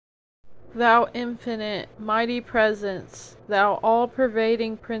Thou infinite, mighty presence, Thou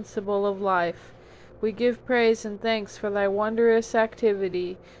all-pervading principle of life, we give praise and thanks for Thy wondrous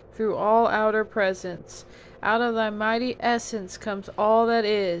activity through all outer presence. Out of Thy mighty essence comes all that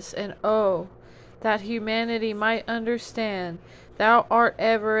is, and oh, that humanity might understand, Thou art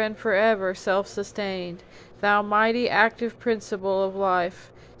ever and forever self-sustained. Thou mighty active principle of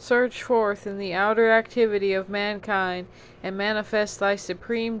life, surge forth in the outer activity of mankind, and manifest Thy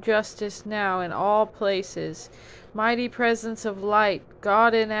supreme justice now in all places. Mighty presence of light,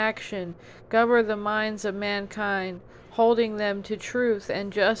 God in action, govern the minds of mankind, holding them to truth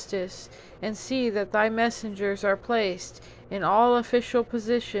and justice, and see that Thy messengers are placed in all official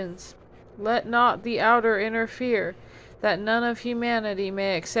positions. Let not the outer interfere, that none of humanity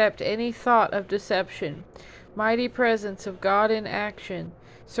may accept any thought of deception. Mighty presence of God in action,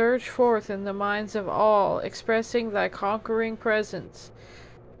 surge forth in the minds of all, expressing Thy conquering presence.